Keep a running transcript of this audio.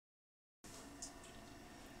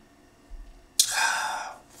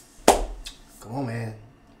Come on, man.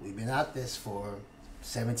 We've been at this for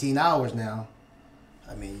 17 hours now.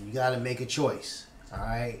 I mean, you gotta make a choice, all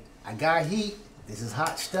right? I got heat. This is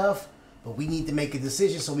hot stuff, but we need to make a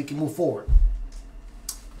decision so we can move forward.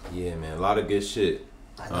 Yeah, man, a lot of good shit.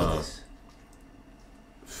 I know this.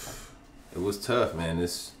 It was tough, man.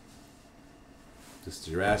 This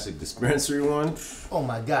Jurassic dispensary one. Oh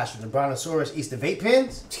my gosh, when the Brontosaurus eats the vape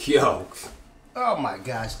pens? Yo. Oh my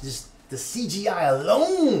gosh, just the CGI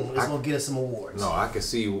alone is gonna get us some awards. No, I could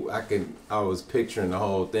see, I was picturing the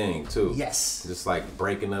whole thing too. Yes. Just like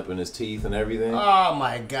breaking up in his teeth and everything. Oh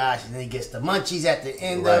my gosh, and then he gets the munchies at the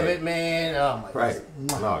end of it, man. Oh my gosh.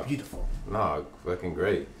 No, beautiful. No, fucking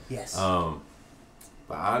great. Yes. But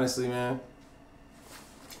honestly, man,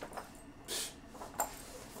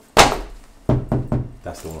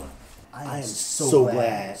 that's the one. I am so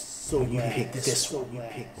glad you picked this one.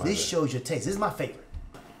 This shows your taste. This is my favorite.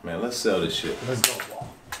 Man, let's sell this shit. Let's go, Wall.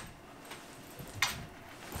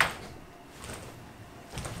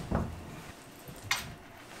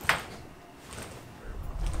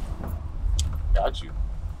 Got you.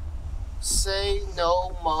 Say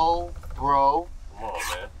no more, bro. Come on,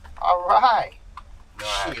 man. All right. No, I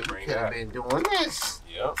had to bring could have that. been doing this.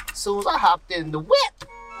 Yep. As soon as I hopped in the whip.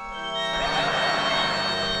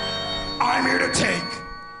 I'm here to take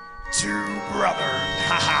two brothers,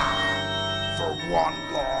 for one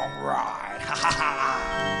long ride,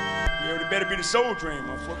 You already better be the soul train,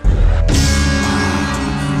 motherfucker.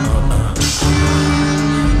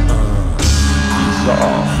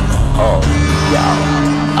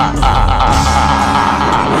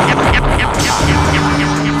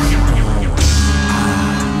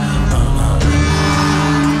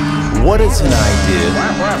 What is an idea,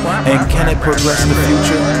 and can it progress the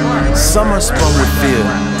future? Some are sprung with fear,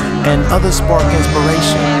 and others spark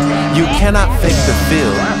inspiration. You cannot fake the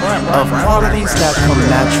feel of qualities that come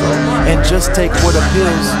natural, and just take what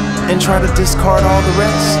appeals, and try to discard all the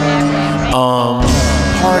rest.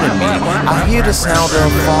 Pardon me, I hear the sound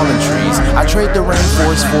of fallen trees. I trade the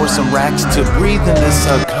rainforest for some racks to breathe in this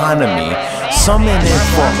economy. Some in it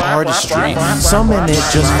for artistry, some in it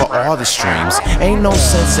just for all the streams. Ain't no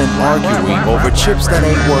sense in arguing over chips that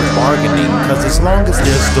ain't worth bargaining, cause as long as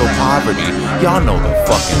there's still poverty, y'all know the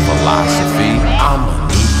fucking philosophy. I'ma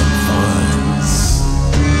need them funds.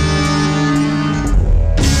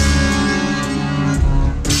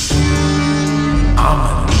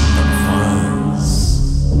 I'ma need them funds.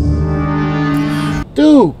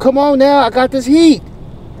 Dude, come on now. I got this heat.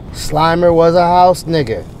 Slimer was a house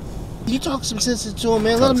nigga. You talk some sense into him,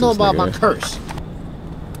 man. Let him know about my curse.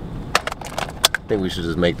 I think we should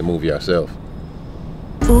just make the movie ourselves.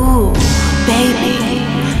 Ooh, baby,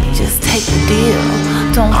 just take the deal.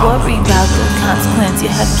 Don't worry about the consequence. You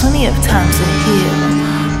have plenty of time to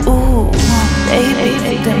heal. Ooh,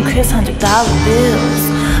 baby, them crisp $100 bills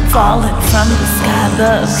falling from the sky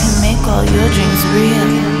above can make all your dreams real.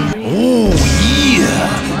 Oh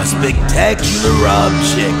yeah, a spectacular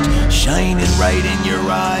object shining right in your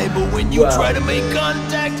eye, but when you try to make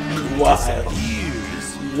contact, Wow,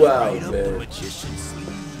 man.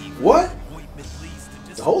 What?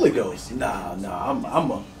 The Holy Ghost? Nah,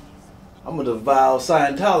 I'm a devout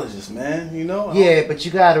Scientologist, man. You know? Yeah, but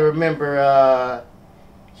you gotta remember,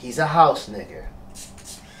 he's a house nigga.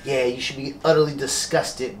 Yeah, you should be utterly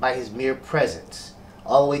disgusted by his mere presence,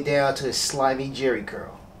 all the way down to his slimy Jerry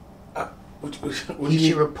curl. What He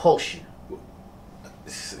should repulse you.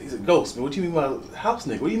 He's a ghost, man. What do you mean by house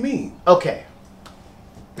nigga? What do you mean? Okay.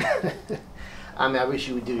 I mean, I wish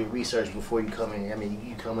you would do your research before you come in. I mean,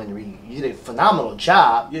 you come in and read. You did a phenomenal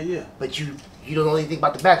job. Yeah. But you don't know anything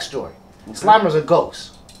about the backstory. Okay. Slimer's a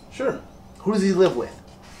ghost. Sure. Who does he live with?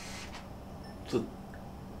 The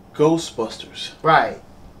Ghostbusters. Right.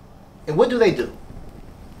 And what do?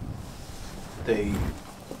 They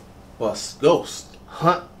bust ghosts.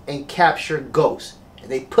 Hunt and capture ghosts. And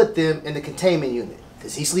they put them in the containment unit.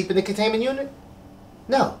 Does he sleep in the containment unit?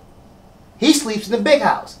 No. He sleeps in the big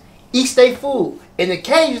house. Eats their food. And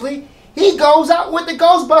occasionally, he goes out with the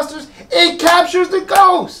Ghostbusters and captures the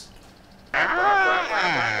ghosts.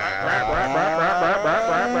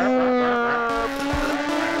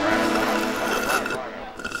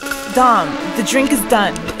 Dom, the drink is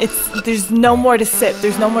done. There's no more to sip.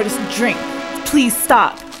 There's no more to drink. Please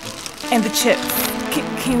stop. And the chips.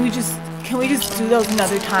 Can we just do those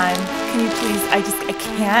another time? Can you please? I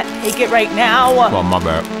can't take it right now. Well, my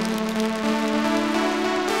bad.